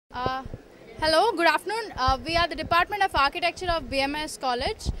Hello, good afternoon. We are the Department of Architecture of BMS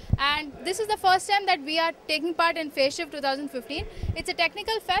College, and this is the first time that we are taking part in Phase Shift 2015. It's a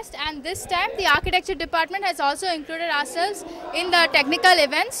technical fest, and this time the Architecture Department has also included ourselves in the technical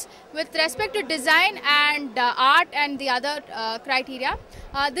events with respect to design and art and the other criteria.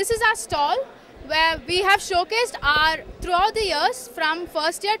 This is our stall where we have showcased our throughout the years from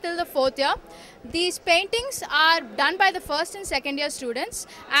first year till the fourth year. These paintings are done by the first and second year students,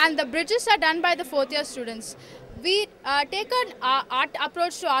 and the bridges are done by the fourth year students. We take an art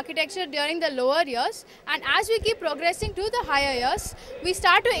approach to architecture during the lower years, and as we keep progressing to the higher years, we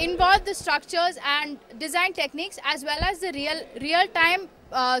start to involve the structures and design techniques as well as the real-time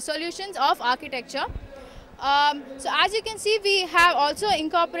solutions of architecture. So as you can see, we have also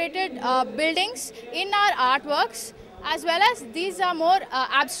incorporated buildings in our artworks, as well as these are more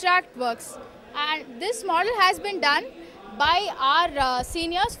abstract works. And this model has been done by our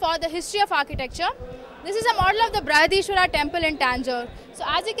seniors for the history of architecture. This is a model of the Brihadishwara temple in Tanjore. So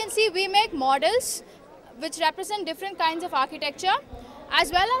as you can see, we make models which represent different kinds of architecture,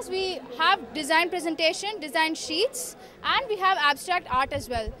 as well as we have design presentation, design sheets, and we have abstract art as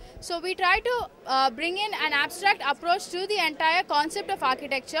well. So we try to bring in an abstract approach to the entire concept of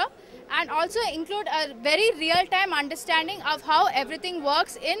architecture, and also include a very real-time understanding of how everything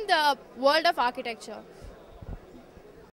works in the world of architecture.